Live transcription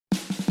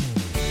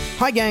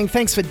Hi gang,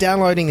 thanks for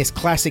downloading this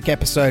classic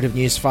episode of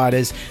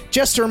Newsfighters.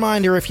 Just a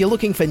reminder, if you're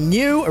looking for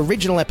new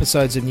original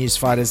episodes of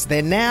Newsfighters,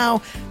 they're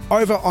now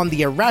over on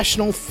the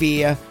Irrational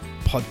Fear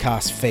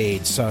podcast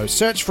feed. So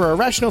search for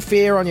Irrational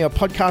Fear on your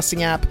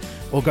podcasting app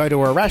or go to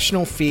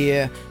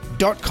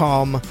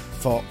irrationalfear.com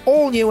for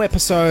all new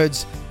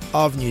episodes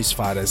of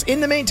Newsfighters.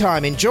 In the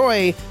meantime,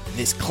 enjoy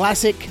this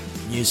classic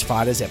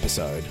Newsfighters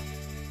episode.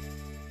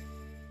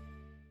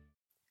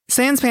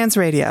 Sans Pants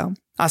Radio,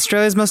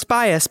 Australia's most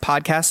biased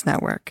podcast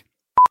network.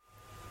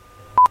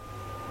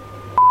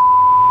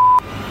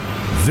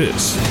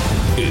 This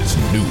is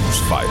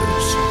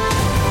Newsfighters,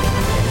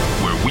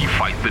 where we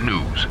fight the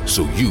news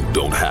so you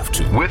don't have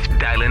to. With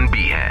Dylan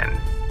Behan.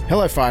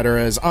 Hello,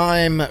 Fighterers.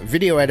 I'm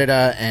video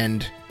editor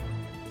and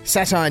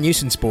satire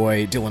nuisance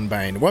boy Dylan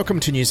Bain. Welcome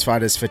to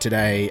Newsfighters for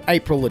today,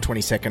 April the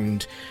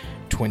 22nd,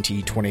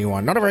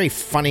 2021. Not a very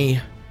funny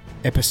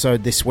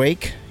episode this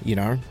week, you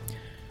know,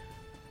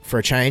 for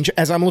a change,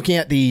 as I'm looking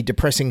at the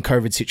depressing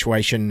COVID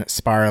situation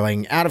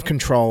spiraling out of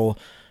control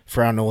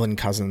for our northern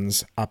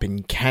cousins up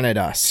in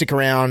Canada. Stick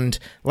around.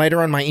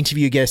 Later on, my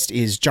interview guest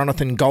is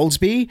Jonathan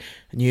Goldsby,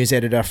 news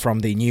editor from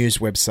the news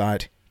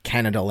website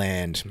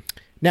Canadaland.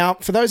 Now,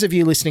 for those of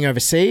you listening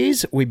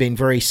overseas, we've been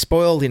very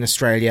spoiled in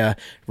Australia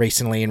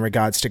recently in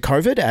regards to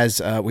COVID,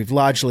 as we've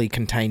largely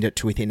contained it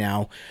to within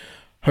our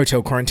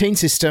hotel quarantine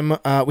system,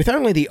 with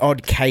only the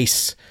odd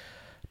case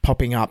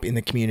popping up in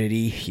the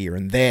community here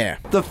and there.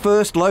 The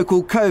first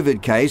local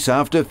COVID case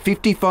after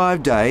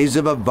 55 days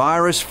of a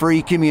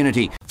virus-free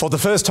community. For the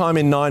first time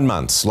in 9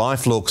 months,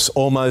 life looks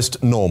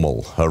almost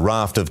normal. A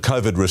raft of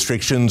COVID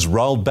restrictions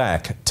rolled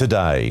back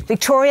today.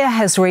 Victoria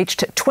has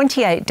reached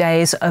 28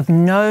 days of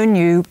no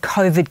new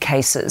COVID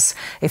cases,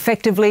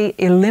 effectively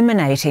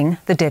eliminating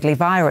the deadly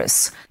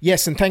virus.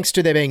 Yes, and thanks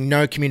to there being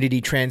no community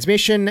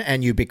transmission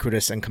and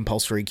ubiquitous and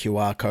compulsory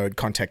QR code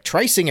contact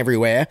tracing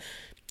everywhere,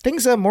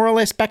 things are more or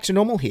less back to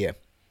normal here,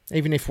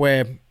 even if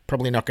we're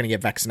probably not going to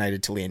get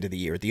vaccinated till the end of the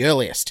year at the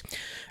earliest.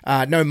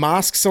 No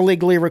masks are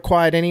legally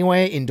required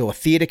anywhere. Indoor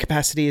theatre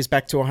capacity is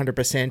back to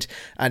 100%.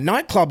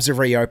 Nightclubs have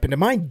reopened, and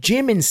my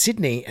gym in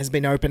Sydney has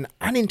been open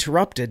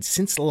uninterrupted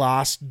since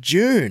last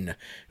June,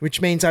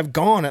 which means I've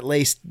gone at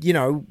least,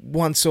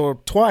 once or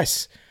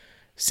twice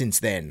since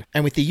then.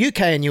 And with the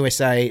UK and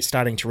USA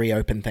starting to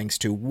reopen thanks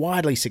to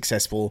widely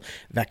successful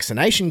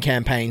vaccination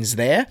campaigns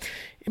there,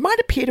 it might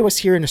appear to us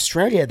here in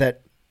Australia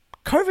that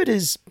COVID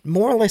is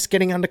more or less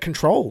getting under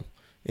control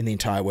in the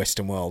entire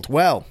Western world.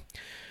 Well,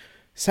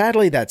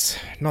 sadly, that's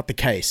not the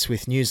case,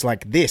 with news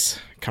like this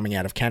coming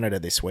out of Canada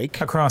this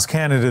week. Across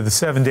Canada, the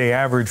 7-day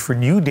average for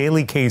new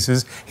daily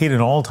cases hit an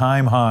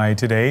all-time high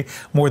today,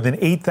 more than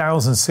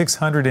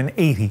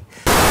 8,680.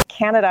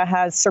 Canada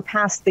has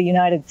surpassed the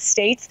United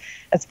States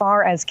as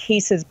far as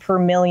cases per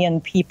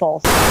million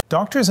people.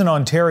 Doctors in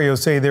Ontario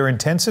say their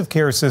intensive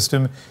care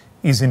system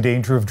is in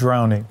danger of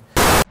drowning.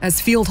 As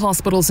field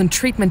hospitals and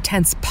treatment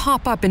tents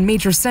pop up in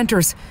major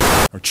centres.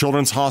 Our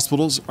children's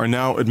hospitals are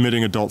now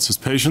admitting adults as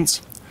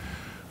patients,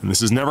 and this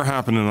has never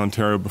happened in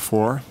Ontario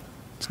before.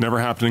 It's never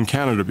happened in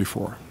Canada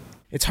before.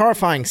 It's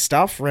horrifying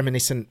stuff,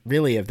 reminiscent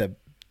really of the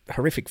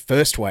horrific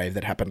first wave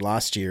that happened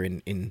last year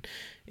in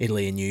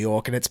Italy and New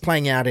York, and it's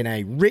playing out in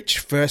a rich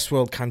first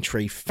world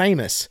country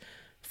famous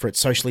for its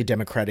socially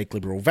democratic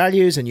liberal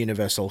values and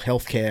universal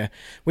healthcare,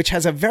 which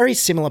has a very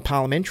similar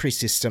parliamentary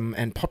system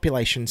and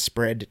population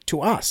spread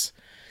to us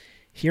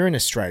here in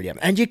Australia.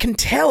 And you can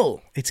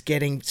tell it's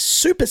getting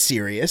super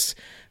serious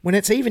when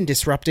it's even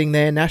disrupting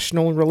their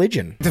national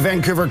religion. The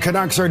Vancouver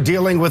Canucks are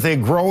dealing with a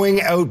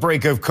growing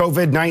outbreak of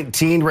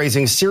COVID-19,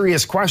 raising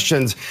serious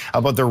questions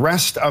about the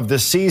rest of the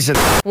season.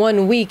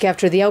 1 week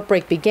after the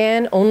outbreak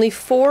began, only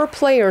 4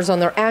 players on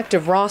their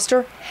active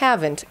roster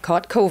haven't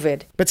caught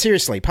COVID. But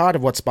seriously, part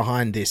of what's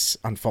behind this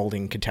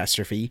unfolding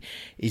catastrophe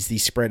is the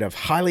spread of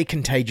highly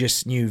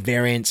contagious new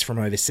variants from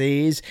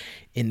overseas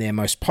in their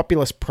most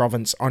populous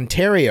province,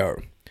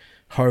 Ontario,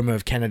 home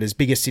of Canada's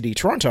biggest city,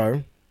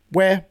 Toronto,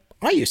 where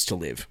I used to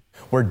live.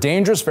 Where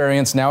dangerous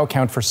variants now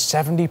account for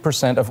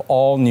 70% of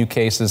all new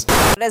cases.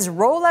 But as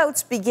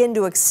rollouts begin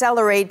to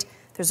accelerate,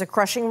 there's a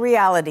crushing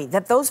reality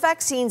that those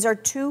vaccines are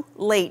too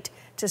late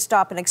to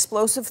stop an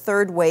explosive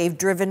third wave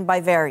driven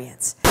by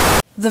variants.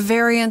 The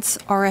variants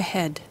are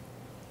ahead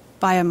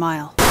by a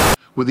mile.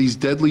 With these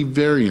deadly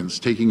variants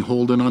taking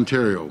hold in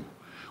Ontario,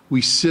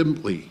 we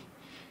simply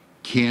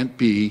can't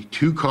be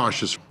too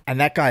cautious. And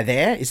that guy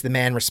there is the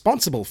man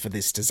responsible for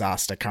this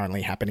disaster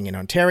currently happening in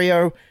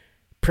Ontario,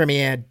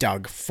 Premier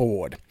Doug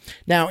Ford.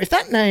 Now, if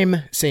that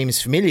name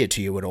seems familiar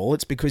to you at all,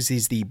 it's because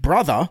he's the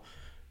brother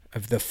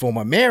of the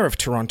former mayor of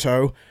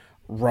Toronto,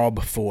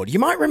 Rob Ford. You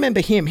might remember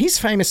him. He's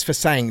famous for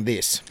saying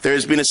this. There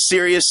has been a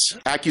serious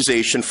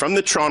accusation from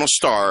the Toronto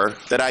Star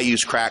that I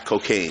use crack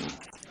cocaine.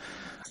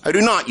 I do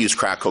not use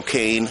crack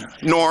cocaine,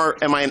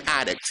 nor am I an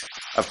addict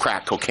of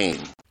crack cocaine.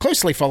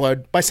 Closely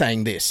followed by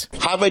saying this.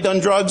 Have I done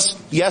drugs?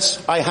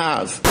 Yes, I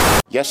have.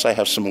 Yes, I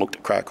have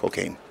smoked crack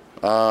cocaine.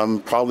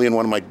 Probably in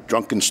one of my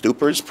drunken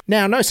stupors.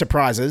 Now, no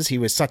surprises, he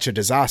was such a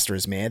disaster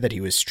as mayor that he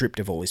was stripped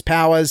of all his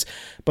powers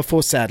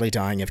before sadly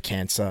dying of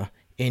cancer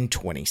in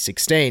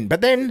 2016.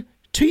 But then,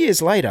 2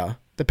 years later,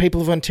 the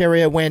people of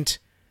Ontario went,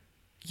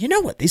 you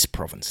know what this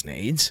province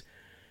needs?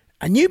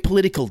 A new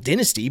political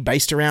dynasty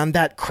based around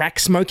that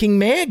crack-smoking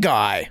mayor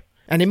guy.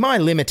 And in my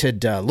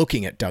limited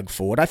looking at Doug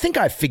Ford, I think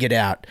I figured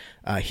out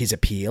his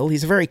appeal.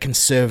 He's a very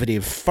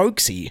conservative,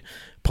 folksy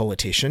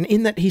politician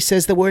in that he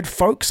says the word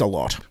folks a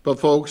lot. But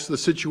folks, the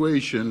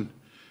situation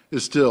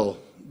is still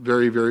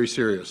very, very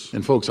serious.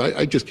 And folks,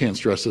 I just can't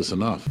stress this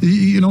enough.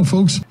 You know,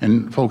 folks.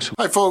 And folks.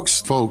 Hi,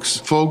 folks.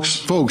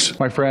 Folks.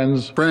 My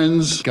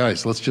friends.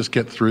 Guys, let's just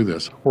get through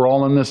this. We're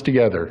all in this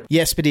together.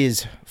 Yes, but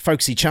his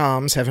folksy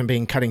charms haven't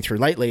been cutting through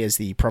lately, as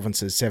the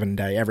province's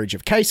 7-day average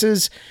of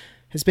cases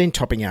has been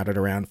topping out at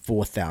around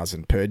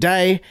 4,000 per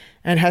day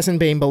and hasn't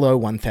been below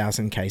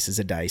 1,000 cases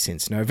a day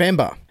since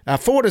November.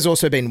 Ford has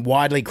also been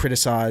widely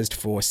criticised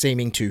for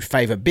seeming to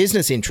favour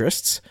business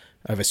interests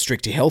over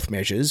stricter health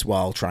measures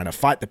while trying to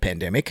fight the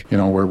pandemic. You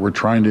know, we're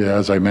trying to,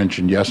 as I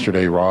mentioned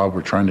yesterday, Rob,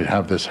 we're trying to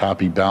have this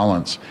happy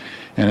balance,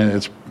 and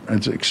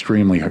it's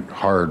extremely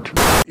hard.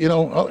 You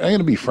know, I'm going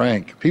to be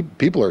frank.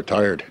 People are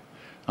tired.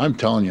 I'm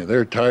telling you,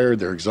 they're tired.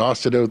 They're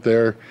exhausted out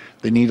there.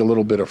 They need a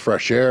little bit of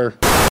fresh air.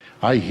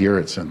 I hear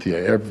it,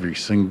 Cynthia, every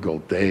single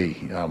day,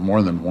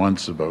 more than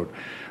once, about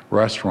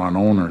restaurant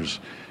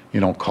owners, you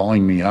know,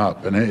 calling me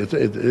up, and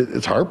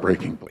it's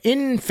heartbreaking.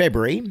 In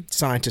February,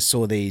 scientists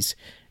saw these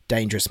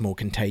dangerous, more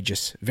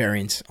contagious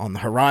variants on the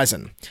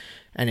horizon.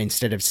 And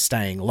instead of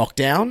staying locked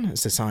down,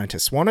 as the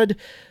scientists wanted,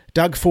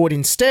 Doug Ford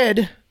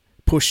instead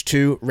pushed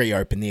to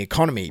reopen the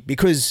economy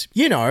because,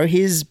 you know,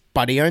 his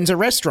buddy owns a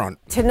restaurant.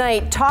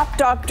 Tonight, top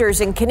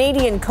doctors in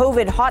Canadian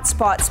COVID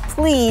hotspots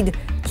plead,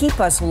 keep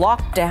us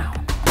locked down.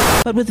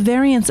 But with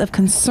variants of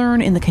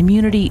concern in the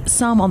community,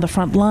 some on the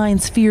front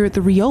lines fear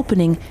the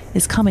reopening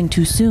is coming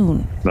too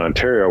soon. In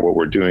Ontario, what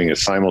we're doing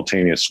is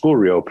simultaneous school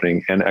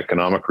reopening and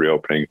economic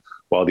reopening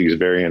while these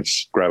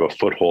variants grab a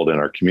foothold in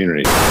our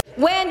community.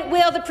 When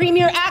will the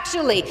Premier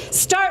actually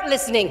start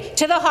listening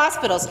to the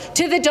hospitals,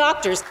 to the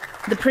doctors?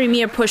 The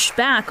Premier pushed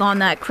back on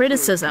that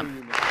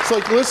criticism. It's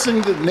like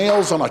listening to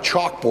nails on a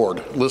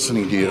chalkboard,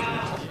 listening to you.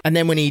 And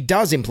then when he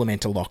does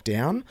implement a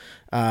lockdown,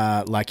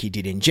 like he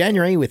did in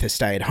January with a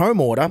stay-at-home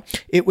order,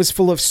 it was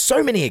full of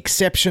so many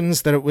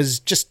exceptions that it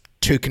was just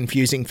too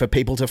confusing for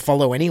people to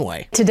follow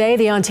anyway. Today,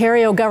 the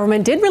Ontario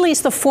government did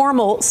release the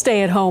formal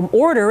stay-at-home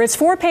order. It's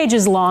 4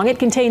 pages long. It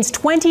contains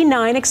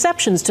 29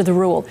 exceptions to the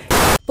rule.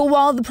 But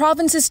while the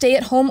province's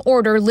stay-at-home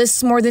order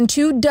lists more than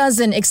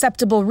 24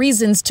 acceptable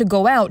reasons to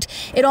go out,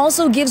 it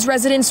also gives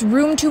residents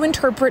room to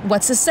interpret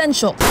what's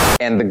essential.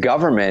 And the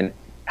government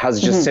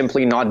has just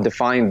simply not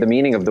defined the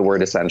meaning of the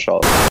word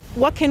essential.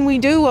 What can we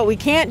do, what we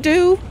can't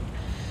do?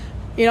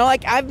 You know,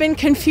 like, I've been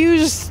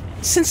confused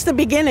since the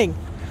beginning.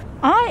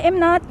 I am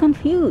not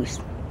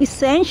confused.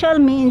 Essential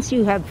means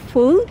you have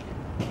food,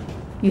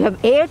 you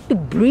have air to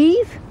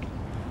breathe,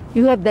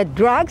 you have the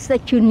drugs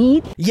that you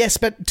need. Yes,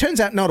 but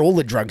turns out not all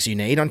the drugs you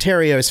need.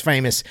 Ontario's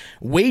famous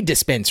weed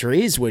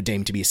dispensaries were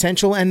deemed to be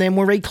essential and then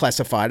were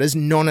reclassified as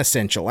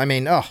non-essential. I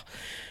mean,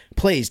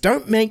 please,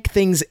 don't make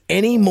things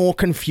any more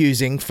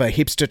confusing for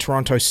hipster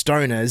Toronto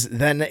stoners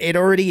than it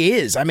already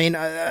is. I mean,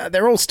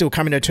 they're all still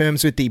coming to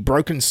terms with the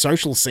broken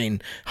social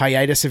scene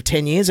hiatus of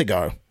 10 years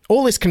ago.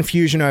 All this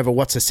confusion over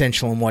what's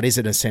essential and what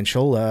isn't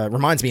essential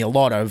reminds me a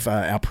lot of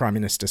our Prime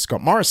Minister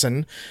Scott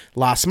Morrison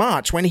last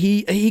March when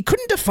he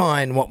couldn't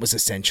define what was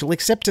essential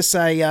except to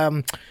say,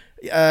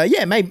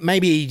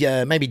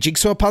 maybe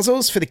jigsaw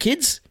puzzles for the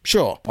kids.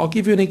 Sure. I'll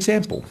give you an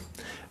example.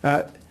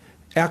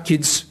 Our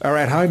kids are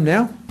at home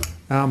now,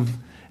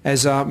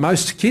 as are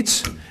most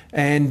kids,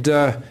 and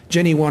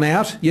Jenny went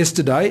out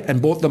yesterday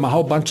and bought them a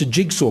whole bunch of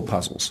jigsaw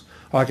puzzles.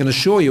 I can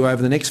assure you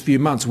over the next few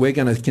months, we're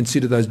going to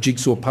consider those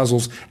jigsaw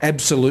puzzles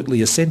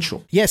absolutely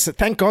essential. Yes,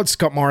 thank God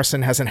Scott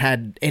Morrison hasn't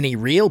had any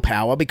real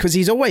power because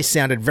he's always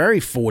sounded very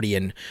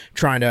Fordian,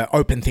 trying to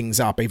open things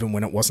up even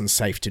when it wasn't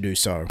safe to do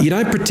so. You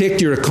don't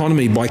protect your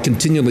economy by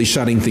continually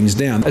shutting things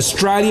down.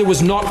 Australia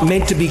was not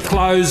meant to be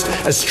closed.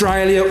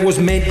 Australia was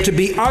meant to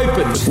be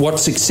open. What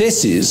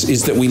success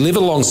is that we live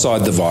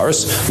alongside the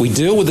virus, we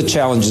deal with the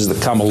challenges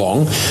that come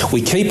along,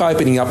 we keep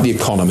opening up the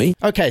economy.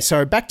 Okay,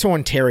 so back to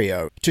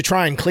Ontario. To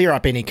try and clear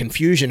up any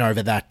confusion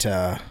over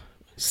that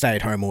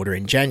stay-at-home order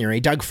in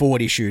January, Doug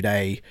Ford issued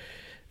a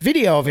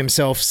video of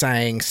himself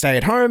saying stay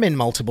at home in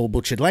multiple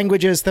butchered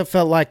languages that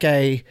felt like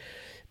a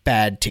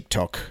bad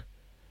TikTok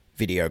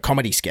video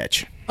comedy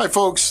sketch. Hi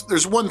folks,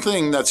 there's one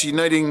thing that's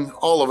uniting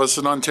all of us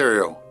in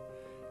Ontario,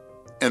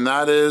 and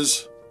that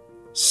is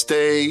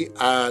stay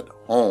at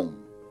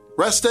home.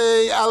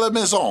 Restez à la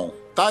maison,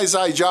 dai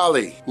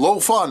jolly, low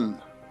fun,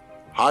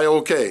 hi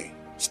okay,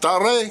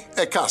 stare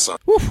e casa.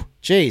 Woof.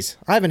 Jeez,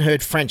 I haven't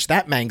heard French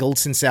that mangled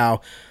since our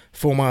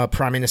former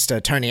Prime Minister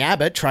Tony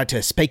Abbott tried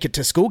to speak it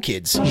to school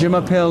kids. Je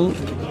m'appelle,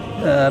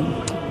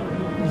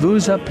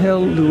 vous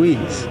appelle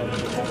Louise.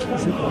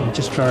 I'm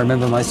just trying to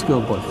remember my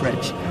schoolboy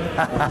French.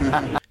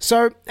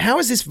 So, how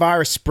is this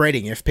virus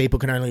spreading if people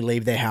can only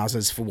leave their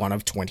houses for one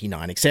of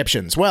 29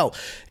 exceptions? Well,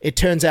 it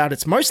turns out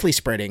it's mostly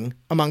spreading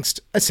amongst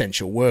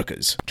essential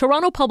workers.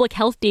 Toronto Public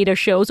Health data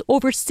shows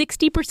over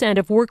 60%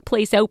 of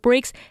workplace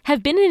outbreaks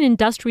have been in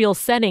industrial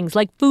settings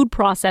like food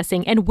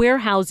processing and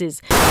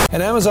warehouses.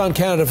 An Amazon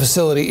Canada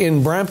facility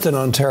in Brampton,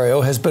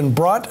 Ontario, has been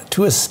brought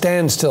to a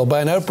standstill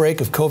by an outbreak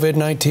of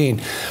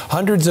COVID-19.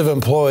 Hundreds of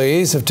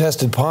employees have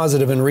tested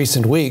positive in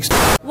recent weeks.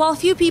 While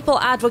few people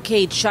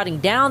advocate shutting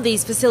down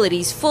these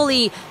facilities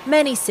fully,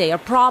 many say a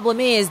problem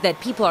is that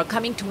people are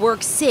coming to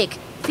work sick,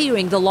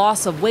 fearing the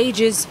loss of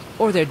wages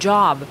or their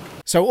job.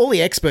 So all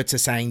the experts are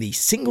saying the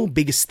single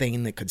biggest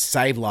thing that could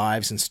save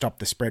lives and stop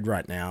the spread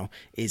right now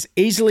is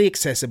easily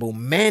accessible,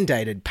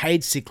 mandated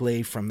paid sick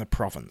leave from the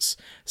province.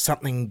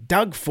 Something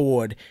Doug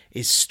Ford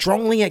is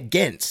strongly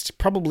against,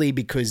 probably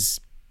because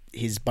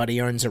his buddy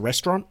owns a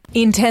restaurant.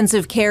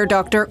 Intensive care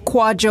doctor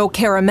Kwadwo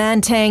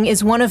Karamantang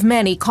is one of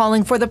many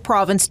calling for the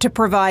province to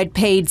provide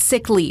paid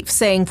sick leave,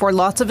 saying for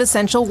lots of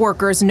essential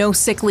workers, no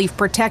sick leave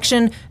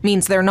protection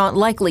means they're not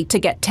likely to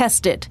get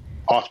tested.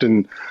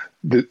 Often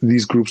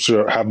these groups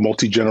have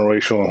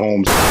multi-generational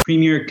homes. The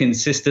Premier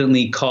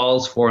consistently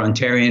calls for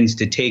Ontarians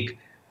to take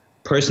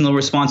personal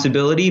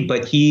responsibility,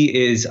 but he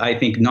is, I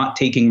think, not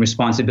taking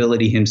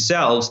responsibility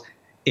himself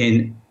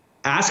in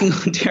asking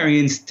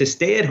Ontarians to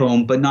stay at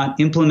home, but not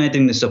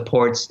implementing the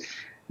supports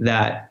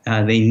that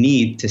they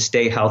need to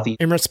stay healthy.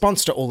 In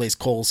response to all these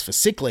calls for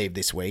sick leave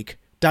this week,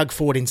 Doug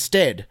Ford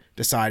instead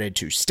decided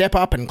to step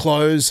up and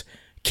close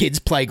kids'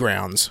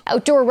 playgrounds.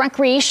 Outdoor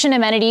recreation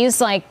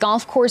amenities like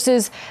golf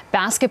courses,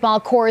 basketball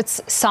courts,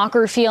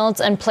 soccer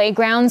fields, and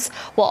playgrounds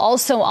will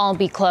also all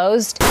be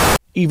closed.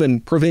 Even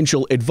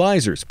provincial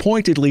advisors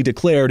pointedly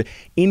declared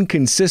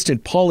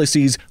inconsistent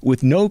policies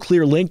with no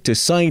clear link to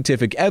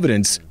scientific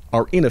evidence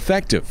are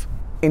ineffective.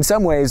 In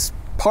some ways,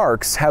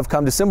 parks have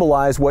come to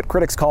symbolize what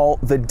critics call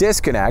the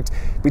disconnect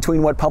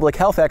between what public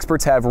health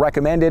experts have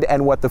recommended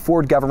and what the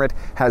Ford government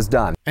has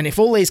done. And if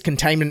all these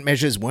containment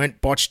measures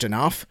weren't botched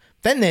enough,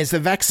 then there's the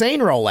vaccine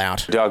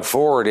rollout. Doug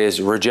Ford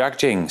is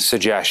rejecting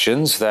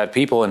suggestions that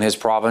people in his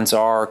province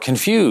are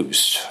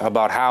confused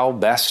about how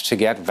best to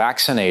get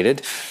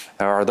vaccinated.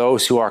 There are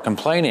those who are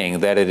complaining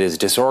that it is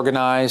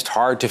disorganized,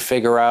 hard to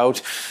figure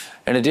out.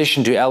 In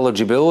addition to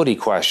eligibility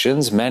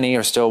questions, many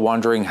are still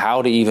wondering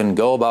how to even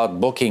go about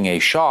booking a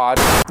shot.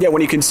 Yeah,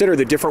 when you consider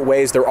the different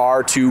ways there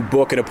are to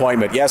book an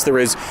appointment, yes, there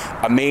is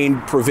a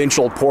main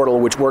provincial portal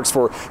which works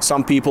for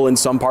some people in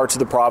some parts of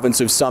the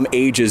province of some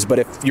ages, but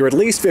if you're at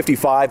least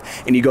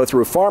 55 and you go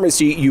through a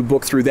pharmacy, you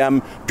book through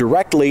them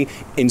directly.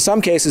 In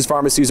some cases,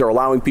 pharmacies are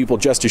allowing people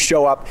just to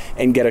show up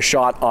and get a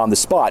shot on the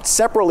spot.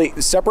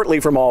 Separately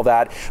from all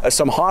that,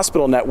 some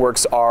hospital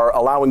networks are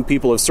allowing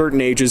people of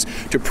certain ages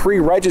to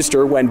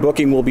pre-register when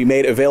booking will be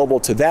made available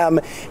to them.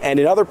 And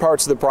in other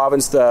parts of the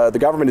province, the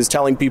government is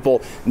telling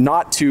people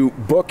not to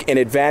book in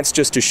advance,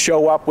 just to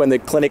show up when the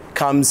clinic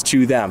comes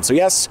to them. So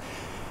yes,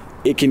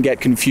 it can get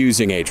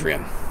confusing,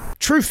 Adrian.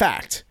 True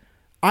fact.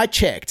 I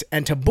checked,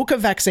 and to book a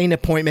vaccine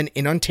appointment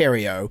in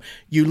Ontario,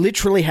 you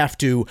literally have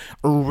to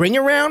ring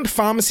around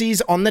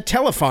pharmacies on the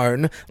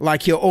telephone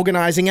like you're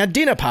organising a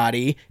dinner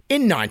party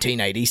in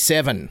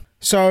 1987.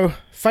 So,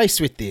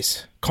 faced with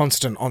this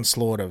constant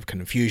onslaught of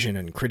confusion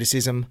and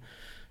criticism,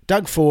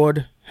 Doug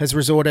Ford has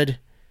resorted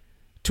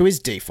to his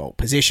default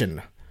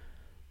position,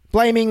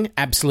 blaming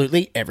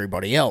absolutely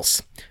everybody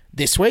else.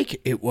 This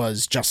week, it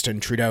was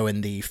Justin Trudeau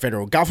and the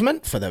federal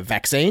government for the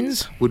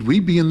vaccines. Would we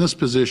be in this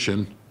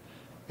position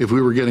if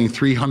we were getting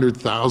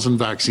 300,000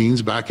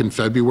 vaccines back in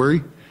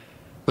February,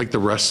 like the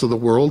rest of the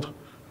world?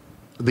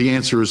 The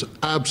answer is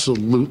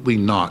absolutely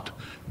not.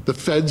 The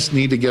feds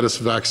need to get us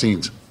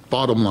vaccines,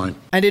 bottom line.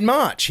 And in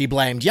March, he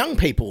blamed young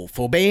people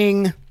for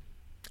being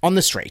on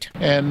the street.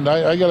 And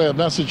I got a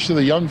message to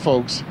the young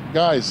folks.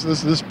 Guys,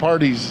 this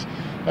party's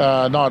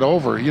not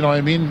over, you know what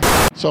I mean?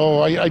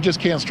 So I just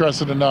can't stress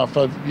it enough.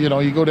 You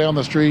go down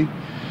the street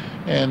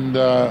and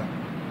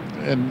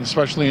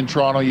especially in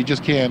Toronto, you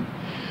just can't.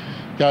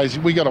 Guys,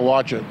 we got to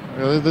watch it.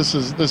 This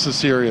is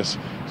serious.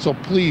 So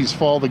please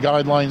follow the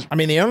guidelines. I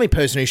mean, the only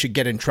person who should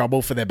get in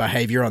trouble for their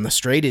behaviour on the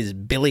street is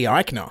Billy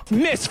Eichner.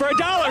 Miss for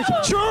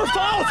 $1. True or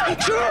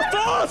false? True or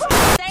false?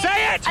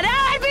 Say it!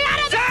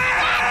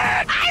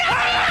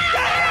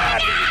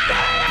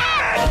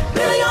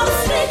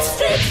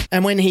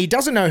 And when he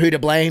doesn't know who to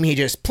blame, he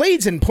just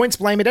pleads and points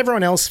blame at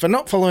everyone else for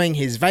not following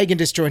his vague and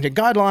disjointed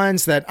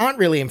guidelines that aren't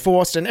really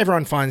enforced and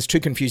everyone finds too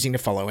confusing to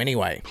follow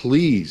anyway.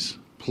 Please,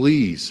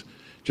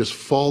 just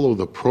follow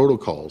the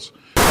protocols.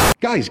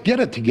 Guys, get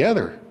it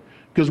together,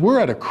 because we're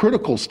at a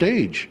critical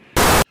stage.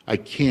 I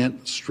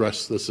can't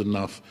stress this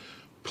enough.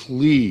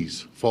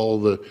 Please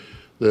follow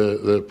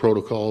the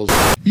protocols.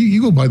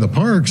 You go by the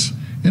parks,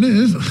 and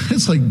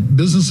it's like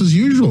business as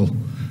usual.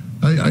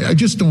 I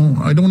just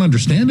don't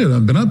understand it.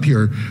 I've been up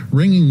here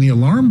ringing the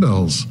alarm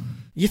bells.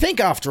 You think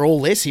after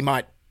all this, he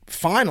might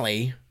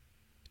finally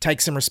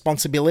take some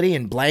responsibility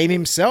and blame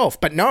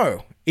himself. But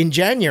no, in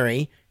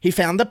January, he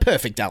found the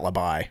perfect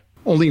alibi.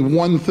 Only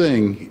one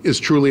thing is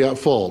truly at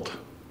fault,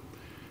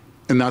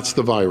 and that's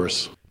the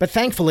virus. But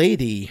thankfully,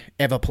 the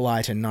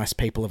ever-polite and nice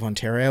people of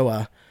Ontario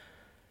are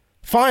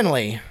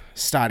finally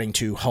starting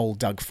to hold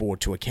Doug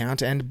Ford to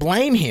account and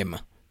blame him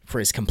for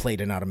his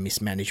complete and utter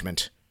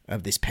mismanagement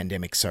of this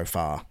pandemic so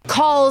far.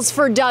 Calls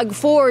for Doug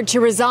Ford to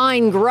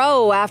resign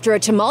grow after a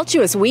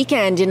tumultuous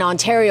weekend in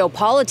Ontario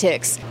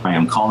politics. I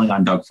am calling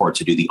on Doug Ford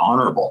to do the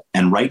honorable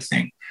and right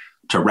thing,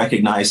 to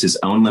recognize his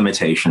own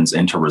limitations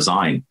and to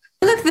resign.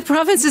 Look, the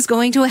province is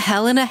going to a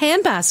hell in a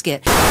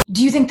handbasket.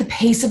 Do you think the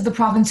pace of the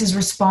province's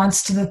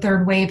response to the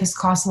third wave has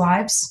cost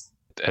lives?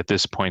 At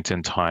this point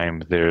in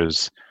time,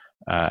 there's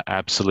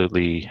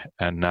absolutely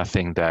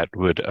nothing that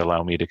would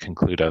allow me to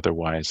conclude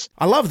otherwise.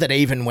 I love that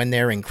even when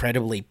they're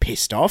incredibly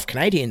pissed off,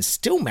 Canadians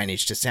still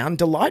manage to sound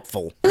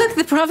delightful. Look,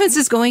 the province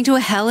is going to a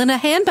hell in a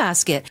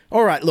handbasket.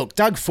 All right, look,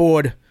 Doug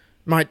Ford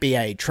might be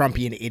a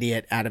Trumpian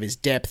idiot out of his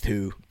depth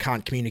who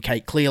can't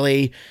communicate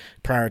clearly,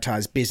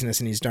 prioritise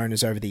business and his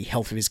donors over the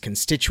health of his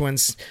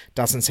constituents,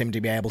 doesn't seem to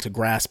be able to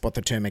grasp what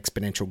the term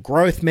exponential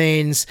growth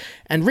means,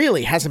 and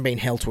really hasn't been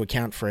held to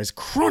account for his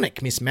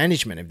chronic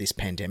mismanagement of this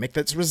pandemic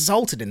that's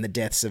resulted in the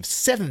deaths of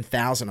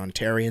 7,000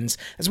 Ontarians,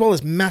 as well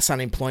as mass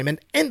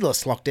unemployment,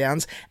 endless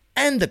lockdowns,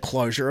 and the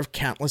closure of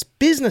countless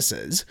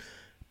businesses.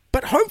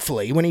 But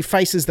hopefully, when he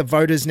faces the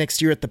voters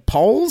next year at the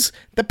polls,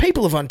 the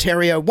people of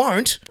Ontario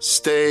won't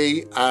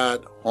stay at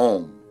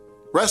home.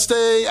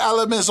 Restez à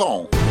la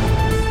maison.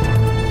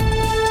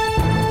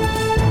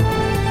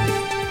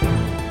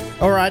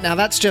 All right, now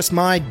that's just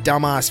my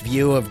dumbass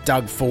view of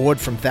Doug Ford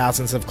from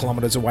thousands of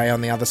kilometres away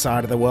on the other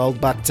side of the world.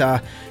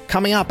 But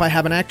coming up, I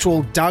have an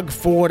actual Doug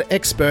Ford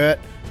expert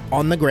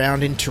on the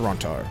ground in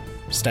Toronto.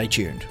 Stay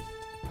tuned.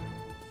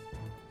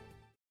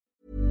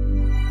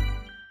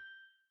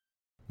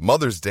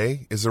 Mother's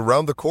Day is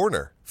around the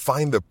corner.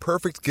 Find the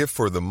perfect gift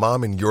for the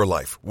mom in your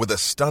life with a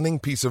stunning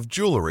piece of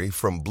jewelry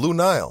from Blue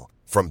Nile.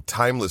 From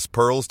timeless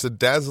pearls to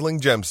dazzling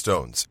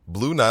gemstones,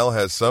 Blue Nile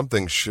has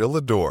something she'll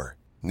adore.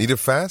 Need it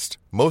fast?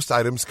 Most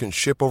items can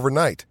ship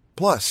overnight.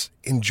 Plus,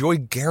 enjoy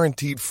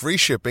guaranteed free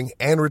shipping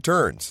and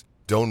returns.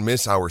 Don't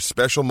miss our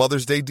special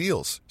Mother's Day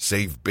deals.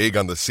 Save big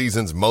on the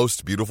season's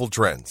most beautiful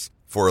trends.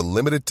 For a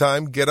limited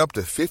time, get up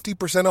to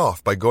 50%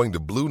 off by going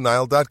to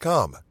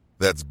BlueNile.com.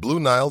 That's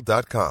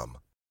BlueNile.com.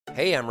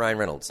 Hey, I'm Ryan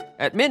Reynolds.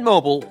 At Mint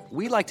Mobile,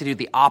 we like to do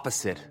the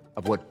opposite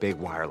of what Big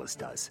Wireless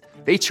does.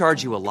 They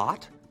charge you a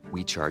lot,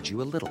 we charge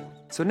you a little.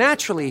 So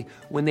naturally,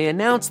 when they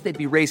announced they'd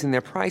be raising their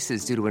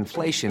prices due to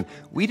inflation,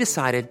 we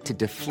decided to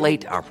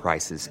deflate our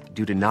prices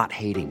due to not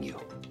hating you.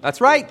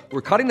 That's right. We're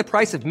cutting the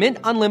price of Mint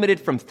Unlimited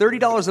from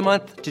 $30 a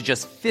month to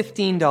just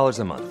 $15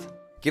 a month.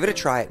 Give it a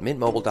try at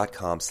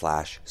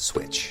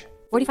mintmobile.com/switch.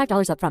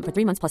 $45 up front for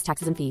 3 months plus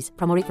taxes and fees.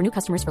 Promo rate for new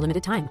customers for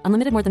limited time.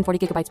 Unlimited more than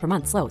 40 gigabytes per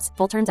month. Slows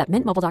full terms at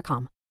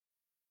mintmobile.com.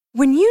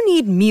 When you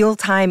need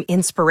mealtime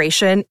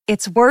inspiration,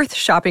 it's worth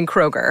shopping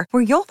Kroger,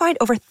 where you'll find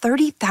over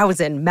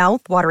 30,000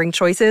 mouth-watering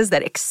choices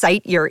that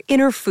excite your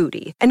inner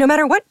foodie. And no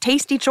matter what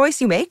tasty choice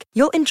you make,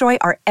 you'll enjoy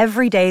our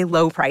everyday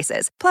low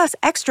prices, plus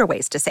extra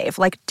ways to save,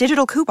 like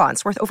digital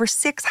coupons worth over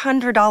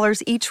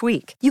 $600 each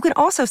week. You can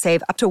also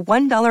save up to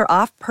 $1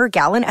 off per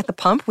gallon at the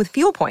pump with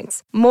fuel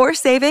points. More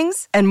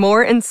savings and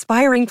more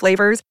inspiring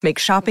flavors make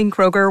shopping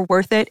Kroger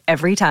worth it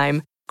every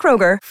time.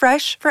 Kroger,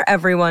 fresh for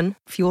everyone.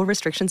 Fuel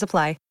restrictions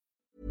apply.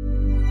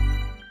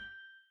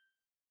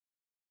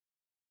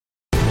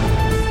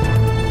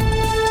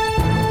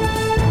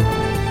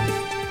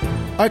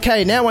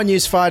 Okay, now on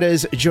News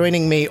Fighters,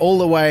 joining me all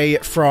the way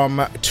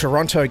from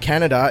Toronto,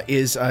 Canada,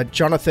 is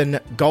Jonathan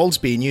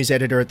Goldsby, news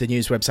editor at the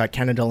news website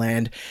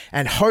Canadaland,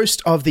 and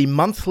host of the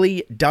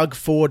monthly Doug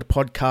Ford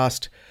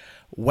podcast,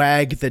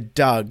 Wag the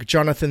Doug.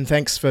 Jonathan,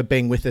 thanks for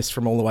being with us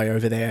from all the way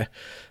over there,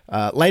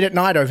 late at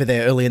night over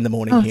there, early in the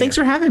morning. Oh, thanks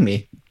for having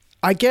me.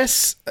 I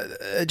guess,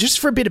 just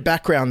for a bit of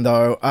background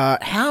though,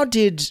 how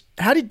did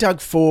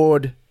Doug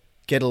Ford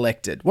get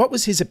elected? What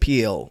was his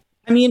appeal?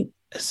 I mean,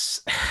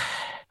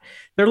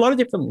 there are a lot of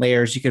different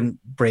layers you can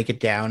break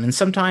it down, and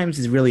sometimes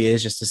it really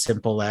is just as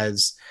simple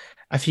as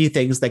a few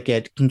things that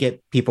can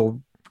get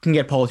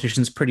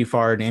politicians pretty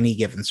far in any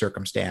given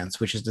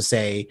circumstance, which is to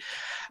say,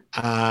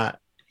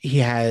 he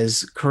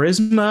has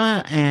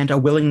charisma and a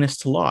willingness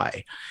to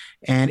lie.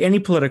 And any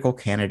political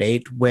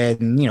candidate,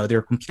 when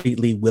they're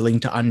completely willing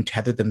to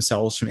untether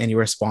themselves from any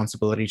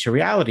responsibility to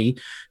reality,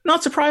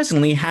 not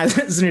surprisingly,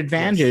 has an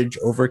advantage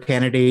over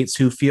candidates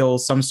who feel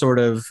some sort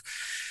of,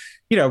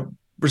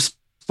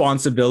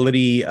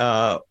 responsibility,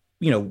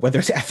 whether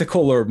it's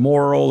ethical or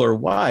moral or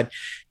what,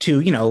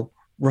 to,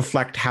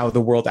 reflect how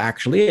the world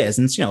actually is.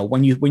 And,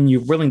 when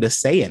you're willing to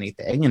say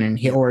anything, and in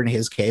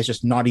his case,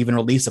 just not even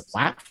release a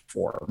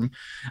platform,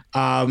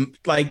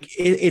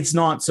 it's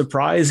not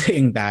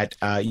surprising that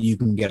you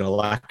can get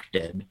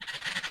elected.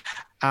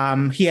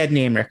 He had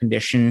name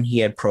recognition, he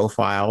had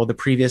profile. The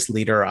previous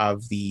leader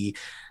of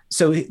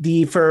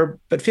for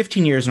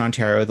 15 years in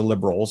Ontario, the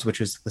Liberals,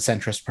 which was the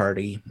centrist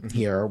party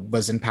here,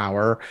 was in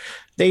power.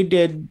 They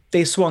did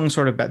some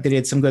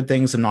good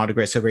things and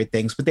not so great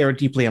things, but they were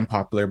deeply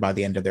unpopular at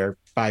the end of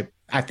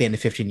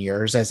 15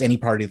 years, as any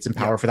party that's in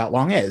power for that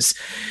long is.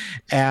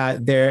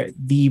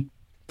 The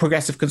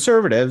Progressive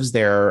Conservatives,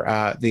 they're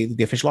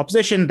the official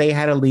opposition, they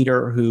had a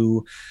leader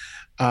who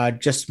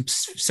just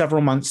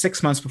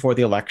 6 months before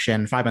the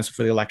election, 5 months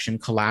before the election,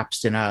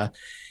 collapsed in a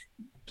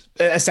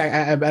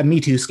Me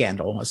Too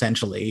scandal,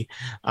 essentially,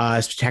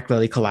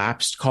 spectacularly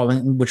collapsed,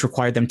 which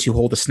required them to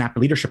hold a snap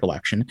leadership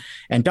election.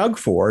 And Doug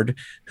Ford,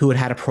 who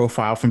had a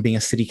profile from being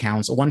a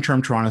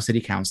one-term Toronto city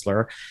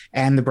councillor,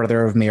 and the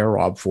brother of Mayor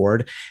Rob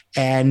Ford,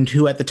 and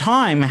who at the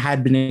time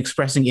had been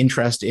expressing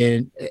interest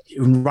in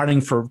running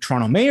for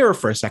Toronto mayor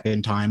for a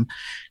second time,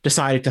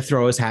 decided to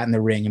throw his hat in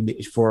the ring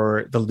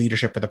for the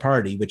leadership of the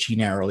party, which he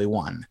narrowly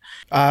won.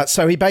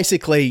 So he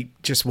basically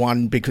just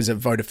won because of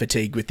voter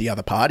fatigue with the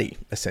other party,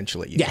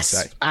 essentially. Yes,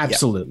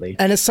 absolutely. Yeah.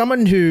 And as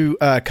someone who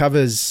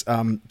covers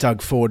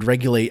Doug Ford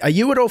regularly, are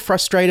you at all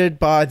frustrated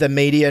by the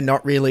media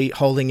not really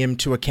holding him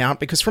to account?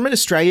 Because from an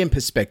Australian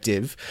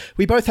perspective,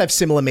 we both have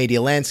similar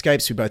media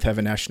landscapes. We both have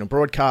a national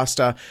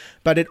broadcaster,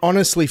 but it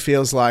honestly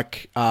feels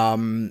like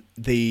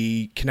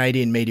the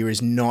Canadian media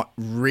is not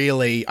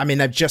really, I mean,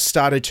 they've just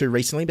started to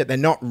recently, but they're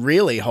not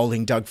really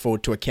holding Doug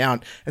Ford to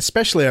account,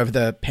 especially over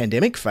the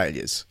pandemic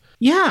failures.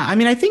 Yeah, I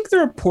mean, I think the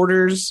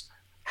reporters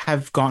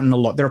have gotten a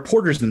lot, the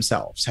reporters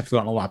themselves have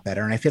gotten a lot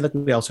better. And I feel like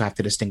we also have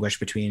to distinguish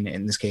between,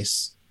 in this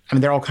case, I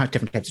mean, they're all kind of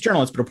different types of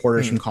journalists, but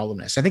reporters from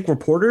columnists. I think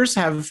reporters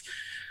have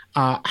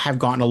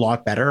gotten a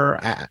lot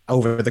better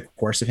over the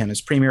course of him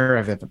as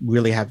premier,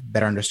 really have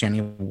better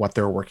understanding of what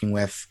they're working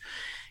with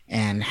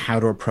and how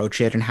to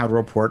approach it and how to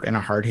report in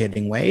a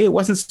hard-hitting way. It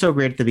wasn't so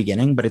great at the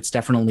beginning, but it's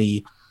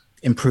definitely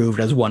improved,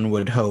 as one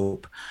would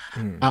hope.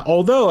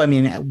 Although, I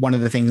mean, one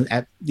of the things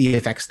at the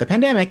effects of the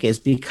pandemic is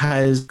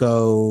because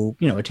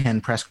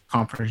attend press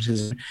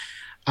conferences,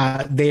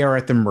 they are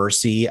at the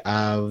mercy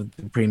of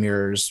the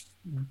premier's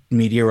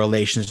media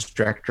relations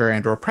director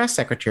and or press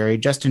secretary,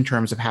 just in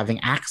terms of having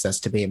access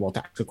to be able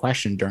to ask a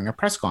question during a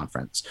press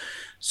conference.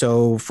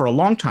 So for a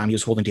long time, he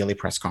was holding daily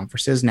press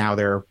conferences. Now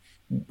they're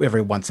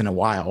every once in a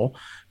while.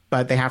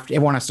 But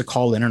everyone has to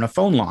call in on a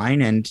phone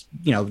line, and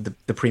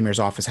the premier's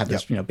office had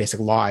this basic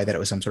lie that it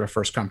was some sort of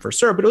first come first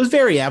serve. But it was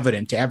very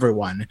evident to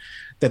everyone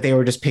that they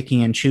were just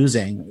picking and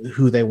choosing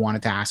who they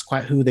wanted to ask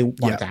to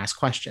ask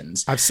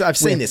questions. I've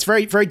seen this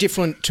very, very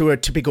different to a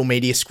typical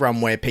media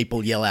scrum where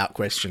people yell out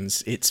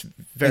questions. It's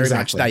very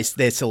much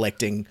they're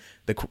selecting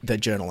the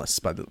journalists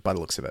by the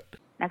looks of it.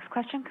 Next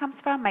question comes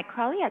from Mike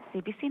Crawley at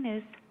CBC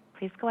News.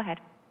 Please go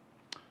ahead.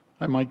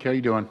 Hi, Mike. How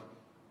you doing?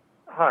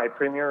 Hi,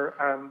 Premier.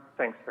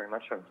 Thanks very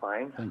much. I'm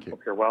fine. Thank you. Hope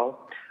you're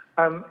well.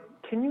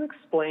 Can you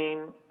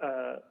explain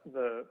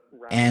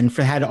and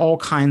had all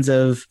kinds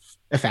of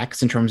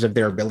effects in terms of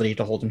their ability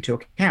to hold him to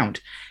account.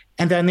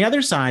 And then on the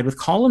other side, with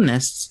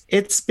columnists,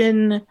 it's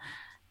been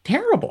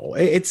terrible.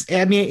 It's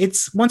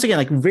once again,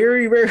 like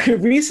very, very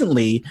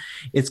recently,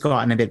 it's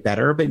gotten a bit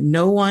better, but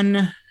no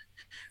one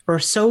or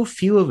so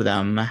few of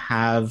them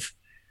have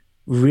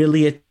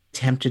really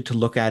attempted to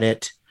look at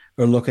it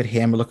or look at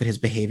him or look at his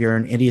behavior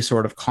in any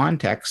sort of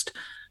context,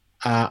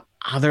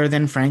 other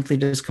than frankly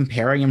just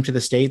comparing him to the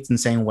States and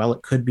saying, well,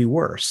 it could be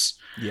worse.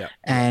 Yeah.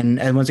 And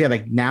once again,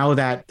 like now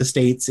that the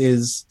States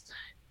is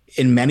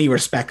in many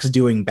respects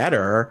doing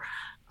better,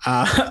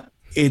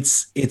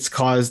 it's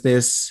caused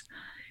this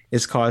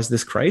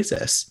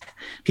crisis.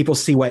 People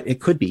see what it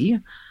could be,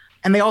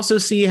 and they also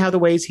see how the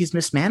ways he's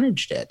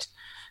mismanaged it.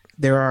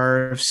 There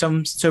are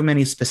so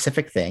many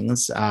specific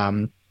things.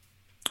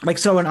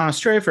 So in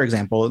Australia, for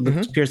example,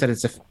 it appears that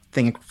it's a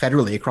thing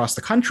federally across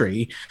the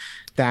country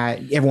that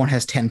everyone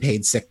has 10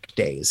 paid sick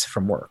days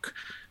from work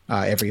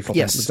every full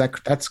time.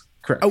 That's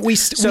correct. We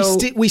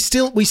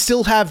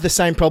still have the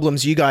same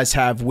problems you guys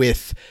have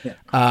with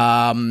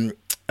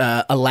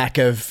a lack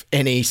of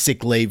any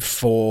sick leave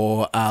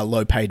for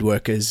low paid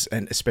workers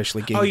and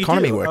especially gig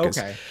economy workers.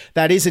 Okay.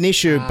 That is an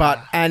issue,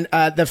 but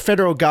the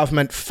federal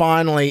government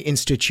finally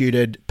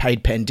instituted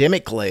paid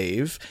pandemic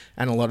leave,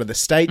 and a lot of the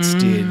states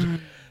did.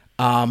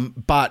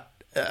 But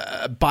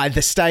by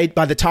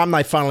the time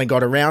they finally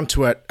got around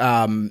to it,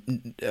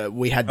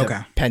 we had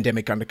the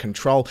pandemic under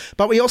control.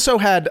 But we also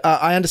had,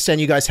 I understand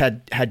you guys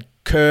had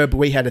CURB.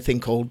 We had a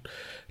thing called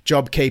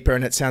JobKeeper,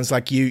 and it sounds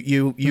like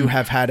you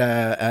have had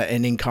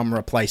an income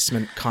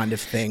replacement kind of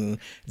thing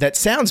that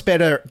sounds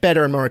better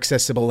and more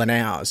accessible than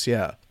ours.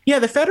 Yeah. Yeah,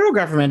 the federal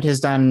government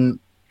has done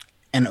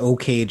an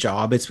okay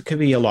job. It could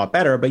be a lot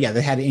better, but yeah,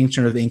 they had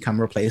sort of income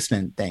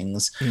replacement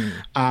things.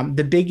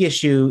 The big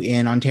issue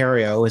in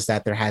Ontario is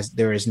that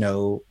there is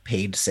no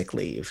paid sick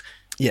leave.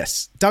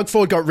 Yes. Doug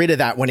Ford got rid of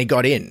that when he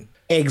got in.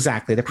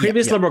 Exactly. The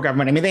previous Liberal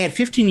government, I mean, they had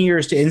 15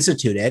 years to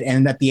institute it,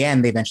 and at the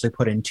end, they eventually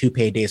put in 2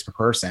 paid days per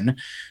person.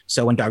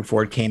 So when Doug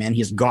Ford came in,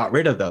 he's got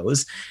rid of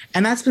those.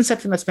 And that's been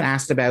something that's been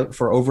asked about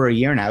for over a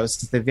year now,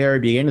 since the very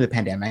beginning of the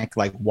pandemic.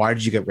 Like, why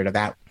did you get rid of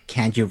that?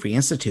 Can't you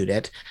reinstitute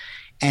it?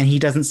 And he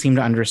doesn't seem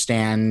to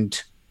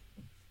understand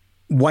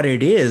what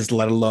it is,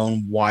 let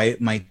alone why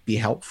it might be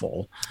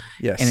helpful.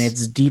 Yes. And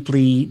it's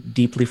deeply,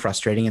 deeply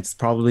frustrating. It's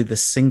probably the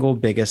single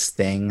biggest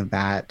thing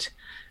that,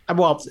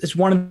 it's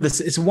one of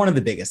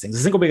the biggest things.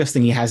 The single biggest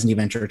thing he hasn't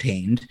even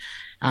entertained.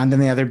 And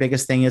then the other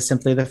biggest thing is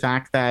simply the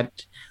fact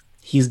that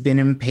he's been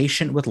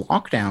impatient with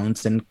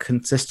lockdowns and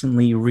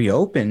consistently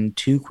reopened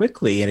too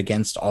quickly and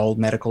against all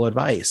medical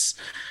advice.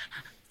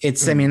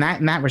 It's, I mean,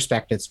 that in that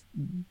respect, it's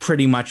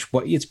pretty much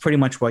what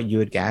you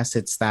would guess.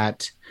 It's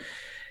that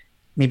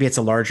maybe it's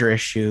a larger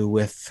issue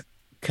with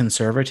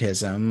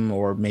conservatism,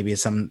 or maybe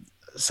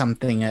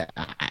something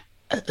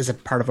as a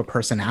part of a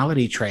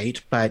personality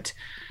trait, but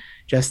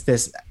just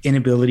this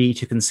inability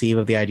to conceive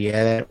of the idea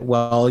that,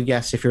 well,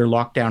 yes, if you're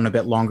locked down a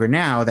bit longer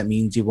now, that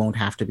means you won't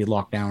have to be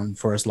locked down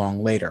for as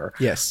long later.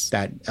 Yes.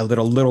 That a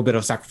little bit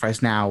of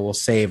sacrifice now will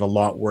save a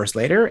lot worse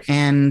later.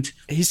 And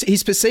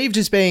he's perceived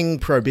as being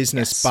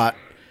pro-business, but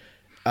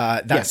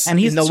that's and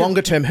he's in the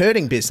longer term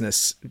hurting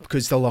business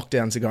because the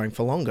lockdowns are going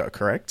for longer,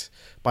 correct?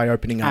 By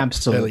opening up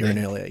earlier and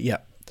earlier. Yeah.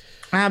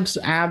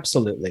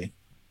 Absolutely.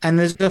 And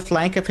there's the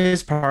flank of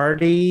his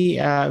party,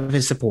 of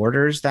his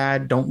supporters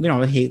that don't,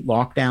 hate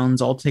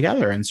lockdowns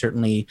altogether. And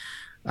certainly,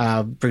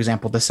 for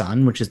example, The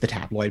Sun, which is the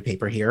tabloid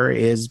paper here,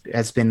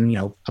 has been,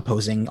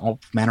 opposing all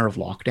manner of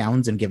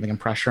lockdowns and giving him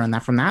pressure on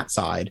that from that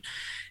side.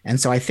 And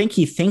so I think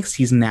he thinks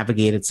he's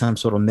navigated some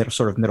sort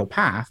of middle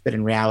path, but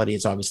in reality,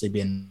 it's obviously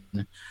been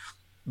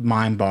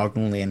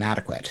mind-bogglingly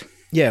inadequate.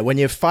 Yeah, when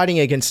you're fighting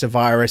against a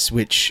virus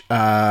which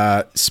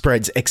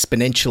spreads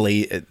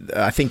exponentially,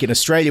 I think in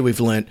Australia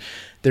we've learnt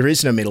there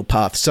is no middle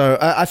path. So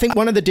I think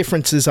one of the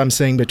differences I'm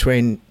seeing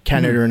between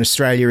Canada and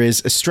Australia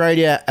is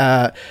Australia,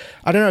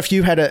 I don't know if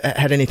you had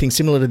anything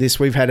similar to this.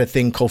 We've had a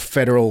thing called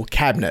federal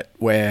cabinet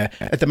where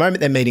at the moment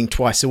they're meeting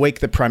twice a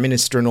week. The Prime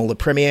Minister and all the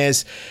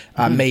premiers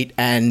meet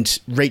and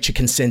reach a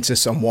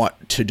consensus on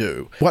what to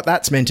do. What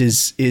that's meant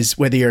is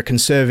whether you're a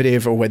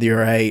conservative or whether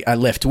you're a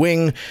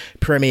left-wing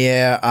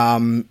premier,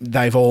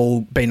 they've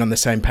all been on the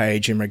same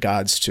page in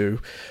regards to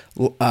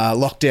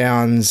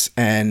lockdowns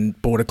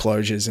and border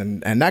closures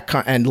and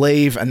that and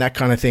leave and that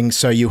kind of thing.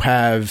 So you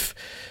have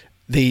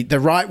the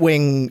right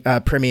wing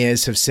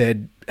premiers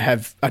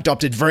have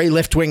adopted very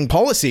left wing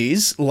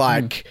policies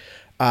like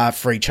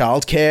free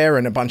childcare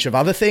and a bunch of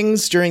other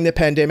things during the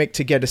pandemic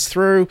to get us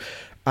through,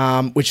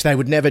 which they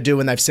would never do.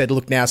 And they've said,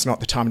 look, now's not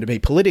the time to be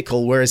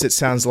political. Whereas it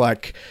sounds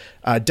like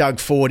Doug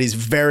Ford is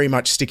very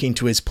much sticking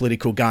to his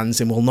political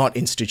guns and will not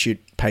institute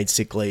paid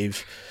sick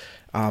leave.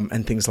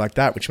 And things like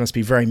that, which must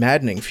be very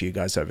maddening for you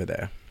guys over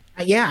there.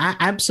 Yeah,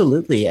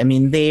 absolutely. I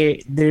mean,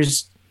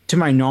 there's, to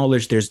my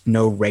knowledge, there's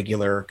no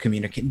regular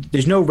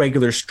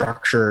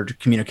structured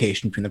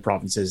communication between the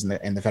provinces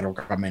and the federal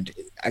government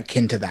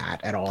akin to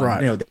that at all.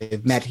 Right.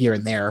 They've met here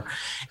and there.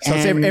 So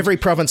it's every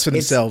province for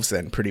themselves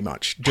then, pretty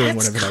much, doing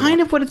whatever they want. That's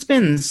kind of what it's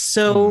been.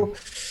 So,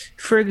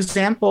 for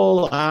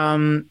example,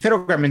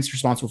 federal government's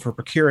responsible for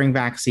procuring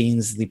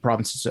vaccines. The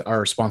provinces are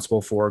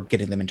responsible for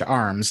getting them into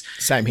arms.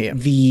 Same here.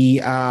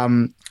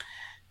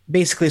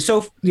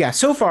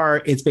 So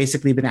far it's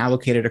basically been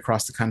allocated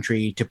across the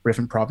country to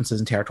different provinces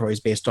and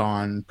territories based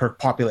on per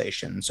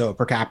population. So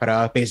per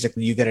capita,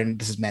 basically you get in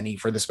this many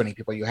for this many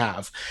people you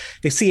have.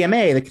 The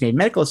CMA, the Canadian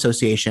Medical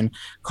Association,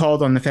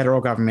 called on the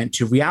federal government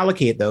to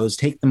reallocate those,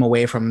 take them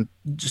away from,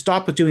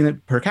 stop with doing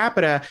it per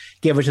capita,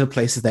 give it to the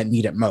places that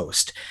need it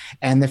most.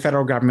 And the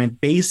federal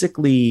government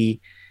basically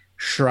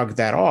shrugged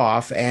that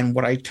off. And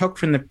what I took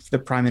from the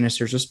Prime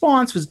Minister's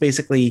response was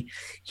basically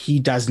he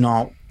does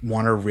not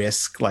want to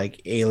risk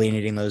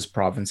alienating those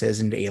provinces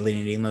and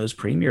alienating those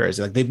premiers.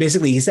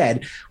 He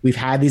said, we've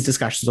had these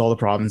discussions with all the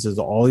provinces,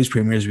 all these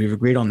premiers, we've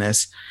agreed on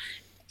this.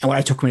 And what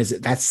I took from it is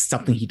that's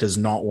something he does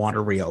not want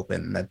to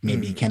reopen, that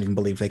maybe he can't even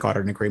believe they got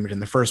an agreement in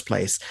the first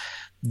place.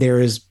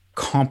 There is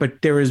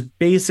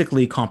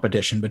basically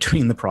competition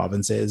between the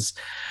provinces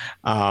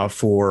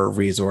for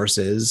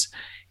resources.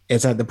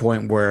 It's at the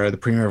point where the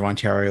Premier of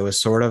Ontario is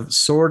sort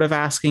of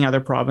asking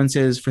other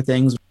provinces for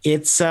things.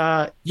 It's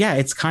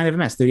kind of a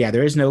mess.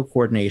 There is no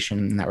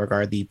coordination in that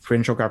regard. The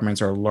provincial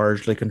governments are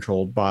largely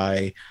controlled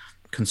by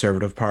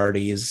conservative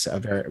parties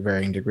of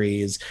varying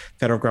degrees.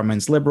 Federal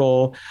government's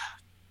liberal.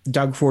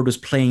 Doug Ford was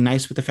playing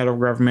nice with the federal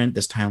government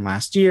this time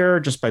last year.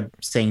 Just by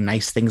saying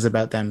nice things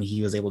about them,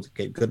 he was able to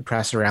get good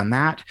press around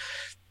that.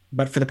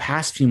 But for the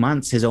past few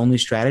months, his only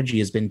strategy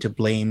has been to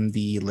blame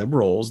the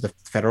Liberals, the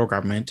federal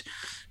government,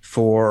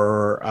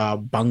 for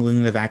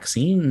bungling the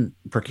vaccine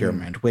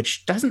procurement,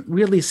 which doesn't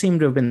really seem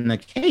to have been the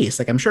case.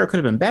 I'm sure it could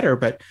have been better,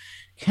 but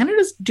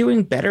Canada's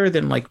doing better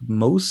than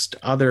most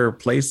other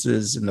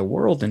places in the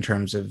world in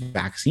terms of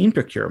vaccine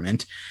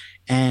procurement.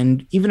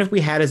 And even if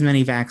we had as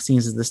many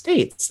vaccines as the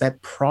States,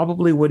 that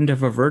probably wouldn't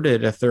have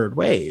averted a third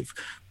wave.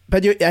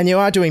 But you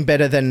are doing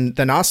better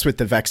than us with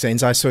the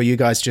vaccines. I saw you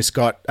guys just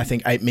got, I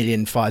think, 8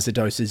 million Pfizer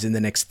doses in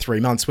the next 3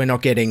 months. We're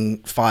not getting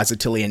Pfizer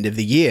till the end of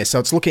the year. So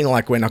it's looking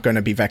like we're not going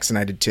to be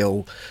vaccinated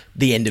till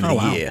the end of the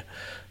year.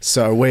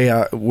 So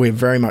we're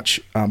very much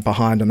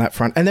behind on that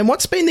front. And then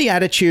what's been the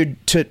attitude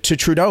to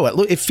Trudeau?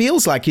 It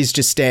feels like he's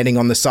just standing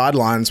on the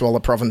sidelines while the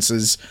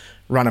provinces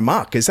run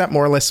amok. Is that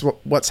more or less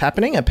what's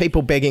happening? Are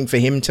people begging for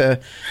him to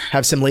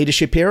have some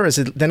leadership here, or is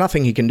there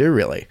nothing he can do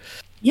really?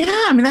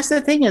 Yeah, I mean, that's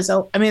the thing is,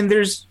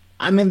 there's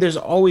I mean, there's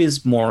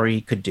always more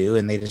he could do,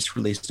 and they just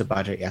released a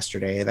budget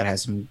yesterday that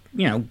has some,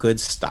 good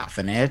stuff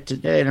in it.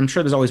 And I'm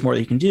sure there's always more that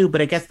you can do,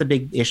 but I guess the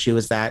big issue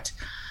is that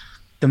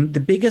the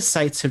biggest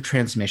sites of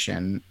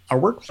transmission are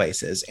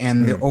workplaces,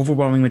 and the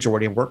overwhelming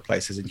majority of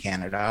workplaces in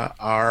Canada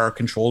are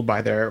controlled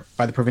by the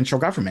provincial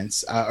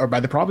governments or by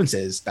the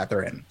provinces that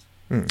they're in.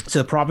 So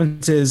the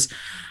provinces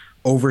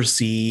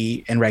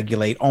oversee and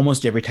regulate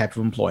almost every type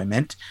of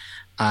employment.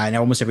 And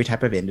almost every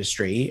type of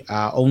industry.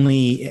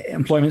 Only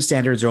employment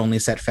standards are only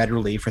set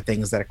federally for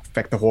things that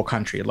affect the whole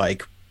country,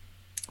 like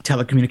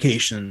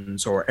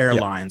telecommunications or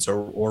airlines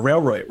or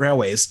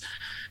railways.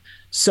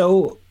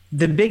 So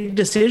the big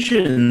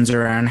decisions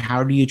around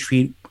what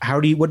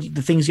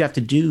the things you have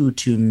to do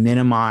to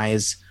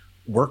minimize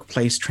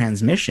workplace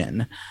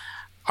transmission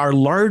are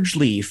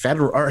largely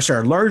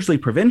largely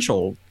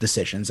provincial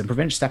decisions and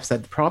provincial steps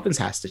that the province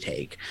has to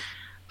take.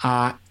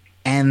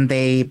 And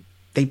they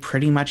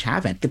pretty much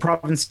haven't. The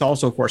province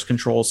also, of course,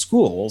 controls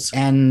schools,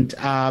 and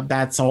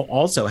that's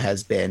also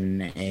has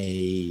been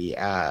a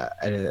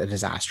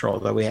disaster.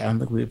 Although I don't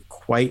think we've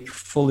quite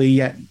fully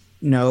yet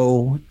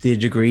know the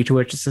degree to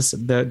which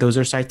those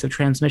are sites of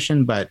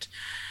transmission, but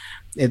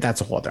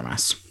that's a whole other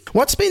mess.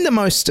 What's been the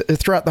most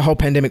throughout the whole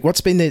pandemic? What's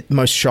been the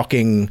most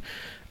shocking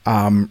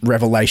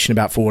revelation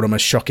about Ford, or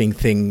most shocking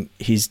thing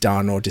he's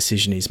done or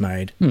decision he's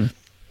made? Well,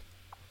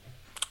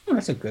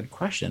 that's a good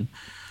question.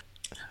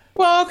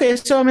 Well, okay.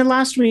 So, I mean,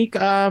 last week,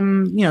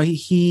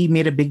 he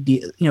made a big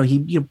deal.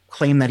 He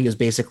claimed that he was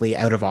basically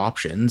out of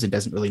options and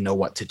doesn't really know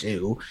what to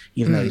do,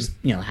 even though he's,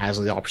 has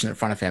the option in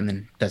front of him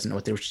and doesn't know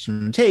what they were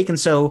going to take. And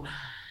so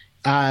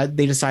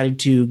they decided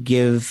to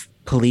give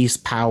police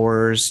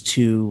powers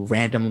to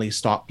randomly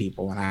stop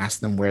people and ask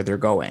them where they're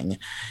going.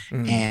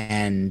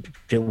 And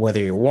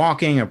whether you're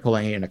walking or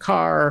pulling in a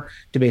car,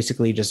 to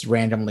basically just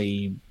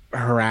randomly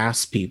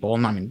harass people.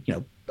 And I mean,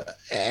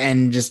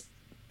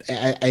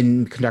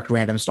 and conduct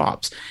random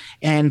stops.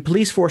 And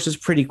police forces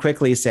pretty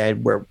quickly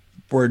said,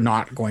 we're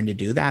not going to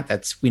do that.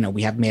 That's,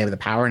 we have the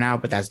power now,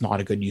 but that's not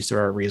a good use of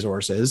our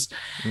resources.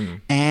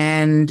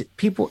 And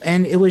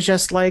it was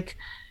just like,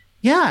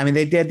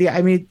 they did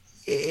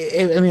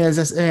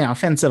it's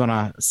offensive on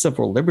a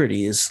civil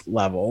liberties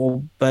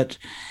level,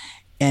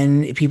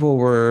 and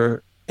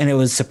it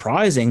was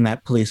surprising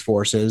that police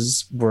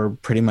forces were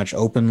pretty much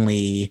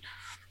openly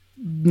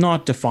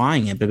not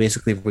defying it, but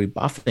basically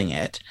rebuffing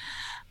it.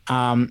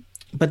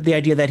 But the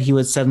idea that he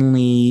would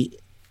suddenly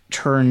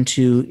turn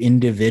to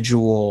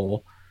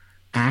individual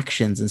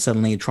actions and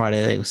suddenly try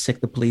to stick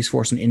the police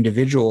force on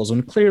individuals,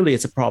 when clearly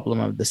it's a problem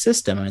of the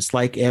system. And it's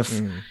like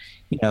if,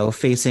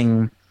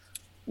 facing,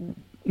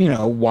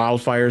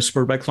 wildfires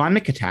spurred by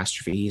climate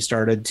catastrophe, he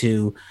started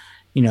to,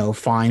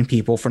 fine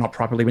people for not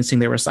properly rinsing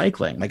their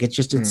recycling. Like it's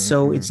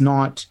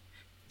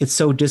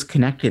so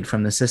disconnected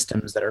from the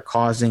systems that are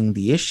causing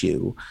the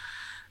issue.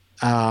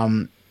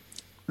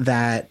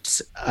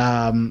 That's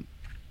the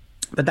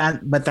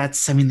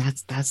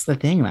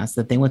thing. That's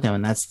the thing with him.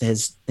 And that's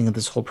his thing of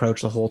this whole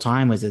approach the whole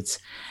time, is it's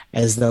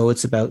as though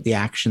it's about the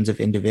actions of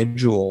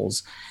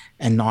individuals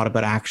and not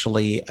about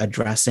actually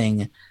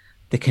addressing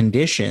the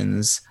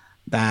conditions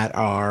that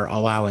are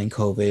allowing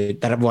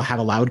COVID, that will have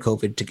allowed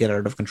COVID to get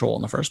out of control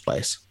in the first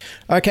place.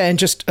 Okay, and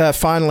just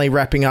finally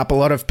wrapping up, a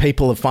lot of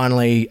people have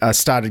finally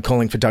started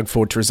calling for Doug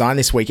Ford to resign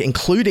this week,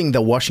 including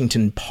the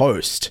Washington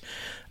Post.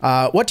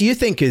 What do you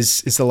think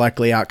is the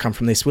likely outcome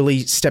from this? Will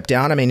he step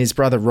down? I mean, his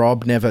brother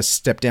Rob never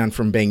stepped down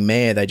from being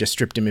mayor. They just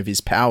stripped him of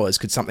his powers.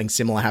 Could something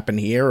similar happen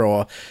here,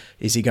 or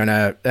is he going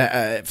to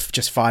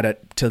just fight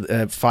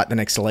the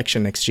next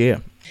election next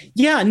year?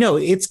 Yeah, no,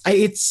 it's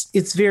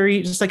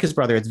very, just like his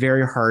brother, it's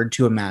very hard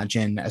to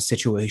imagine a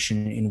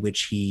situation in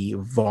which he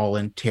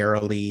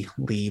voluntarily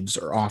leaves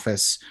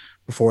office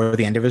before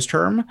the end of his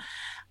term.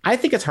 I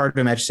think it's hard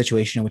to imagine a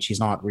situation in which he's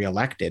not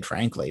reelected,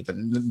 frankly.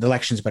 The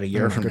election's about a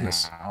year from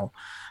now.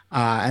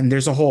 And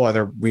there's a whole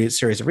other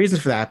series of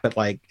reasons for that, but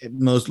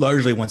most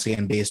largely, once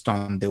again, based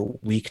on the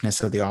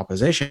weakness of the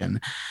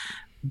opposition.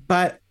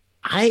 But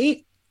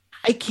I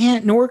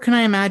can't, nor can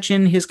I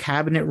imagine his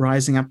cabinet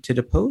rising up to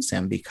depose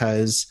him,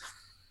 because,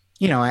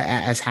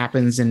 as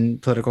happens in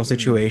political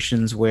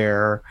situations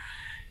where,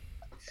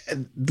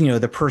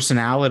 the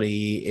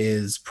personality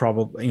is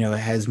probably,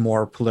 has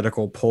more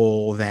political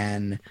pull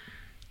than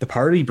the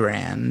party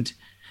brand.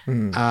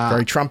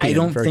 Very Trumpian. I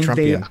don't think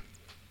Trumpian.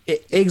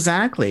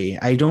 Exactly.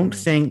 I don't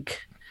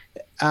think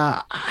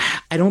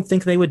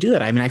they would do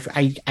that. I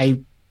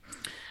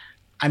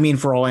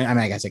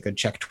guess I could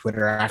check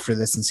Twitter after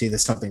this and see that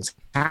something's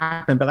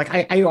happened, but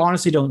I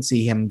honestly don't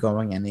see him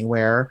going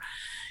anywhere.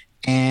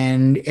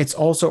 And it's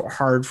also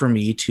hard for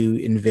me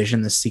to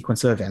envision the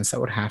sequence of events that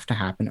would have to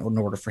happen in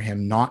order for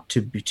him not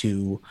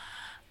to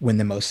win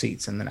the most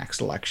seats in the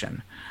next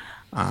election.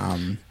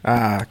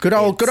 Good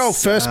old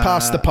first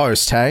past the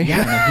post, hey?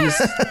 Yeah,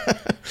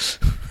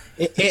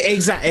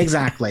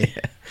 Exactly.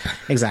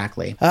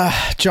 Exactly.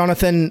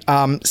 Jonathan,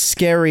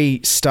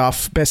 scary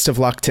stuff. Best of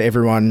luck to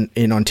everyone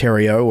in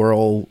Ontario. We're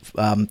all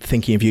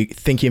thinking of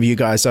you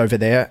guys over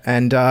there.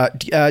 And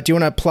do you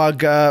want to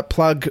plug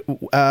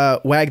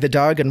Wag the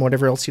Doug and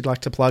whatever else you'd like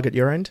to plug at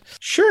your end?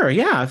 Sure.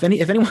 Yeah. If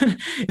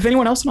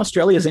anyone else in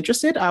Australia is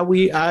interested,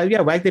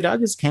 Wag the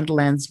Doug is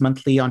Canadaland's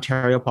monthly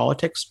Ontario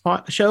politics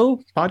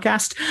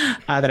podcast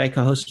that I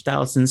co-host with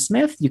Alison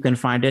Smith. You can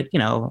find it,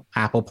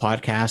 Apple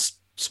Podcasts,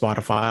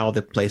 Spotify, all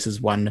the places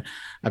one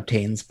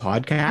obtains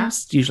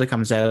podcasts. Usually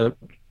comes out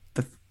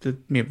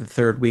maybe the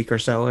third week or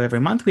so every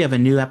month. We have a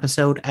new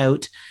episode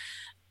out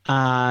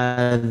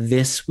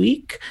this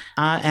week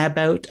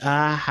about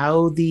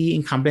how the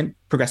incumbent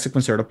Progressive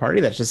Conservative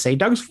Party, that's to say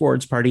Doug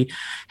Ford's party,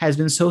 has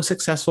been so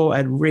successful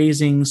at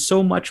raising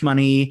so much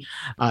money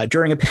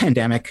during a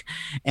pandemic,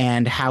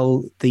 and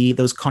how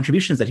those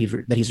contributions that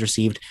he's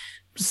received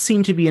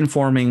seem to be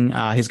informing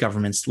his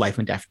government's life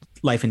and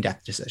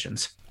death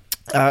decisions.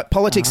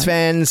 Politics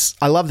fans,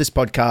 I love this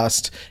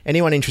podcast.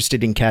 Anyone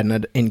interested in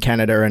Canada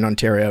and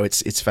Ontario,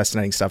 it's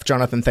fascinating stuff.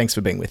 Jonathan, thanks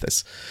for being with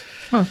us.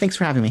 Oh, thanks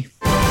for having me.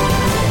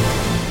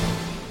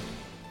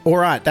 All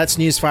right, that's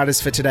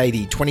Newsfighters for today,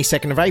 the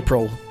 22nd of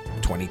April,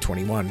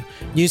 2021.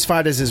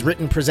 Newsfighters is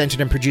written, presented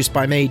and produced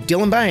by me,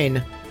 Dylan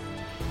Bain,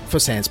 for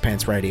Sans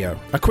Pants Radio.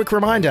 A quick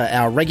reminder,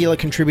 our regular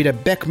contributor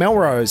Beck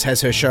Melrose has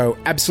her show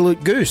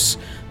Absolute Goose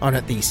on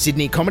at the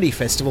Sydney Comedy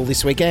Festival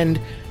this weekend,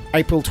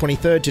 April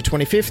 23rd to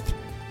 25th,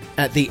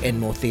 at the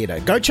Enmore Theatre.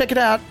 Go check it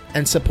out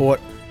and support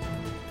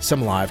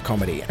some live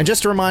comedy. And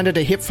just a reminder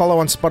to hit follow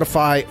on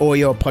Spotify or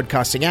your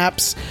podcasting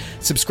apps,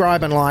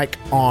 subscribe and like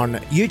on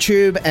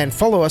YouTube, and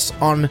follow us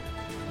on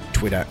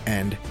Twitter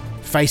and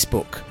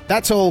Facebook.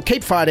 That's all.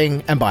 Keep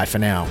fighting, and bye for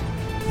now.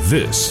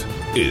 This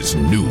is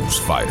News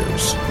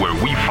Fighters, where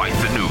we fight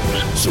the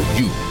news so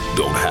you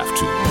don't have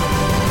to.